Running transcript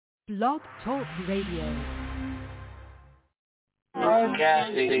Blog Talk Radio.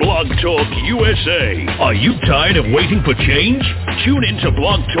 Blog Talk USA. Are you tired of waiting for change? Tune in to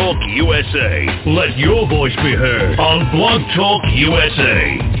Blog Talk USA. Let your voice be heard on Blog Talk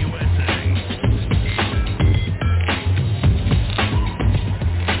USA.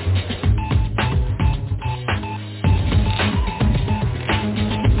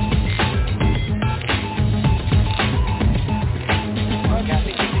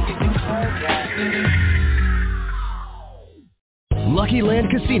 Lucky Land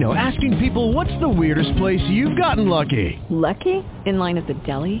Casino, asking people, what's the weirdest place you've gotten lucky? Lucky? In line at the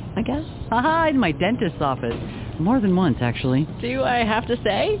deli, I guess? Aha, in my dentist's office. More than once, actually. Do I have to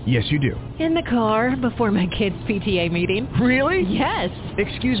say? Yes, you do. In the car before my kids' PTA meeting. Really? Yes.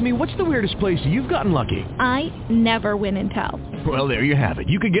 Excuse me, what's the weirdest place you've gotten lucky? I never win and tell. Well, there you have it.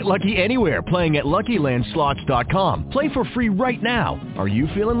 You can get lucky anywhere, playing at LuckyLandSlots.com. Play for free right now. Are you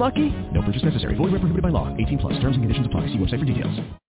feeling lucky? No purchase necessary. Void where prohibited by law. 18+. Terms and conditions apply. See website for details.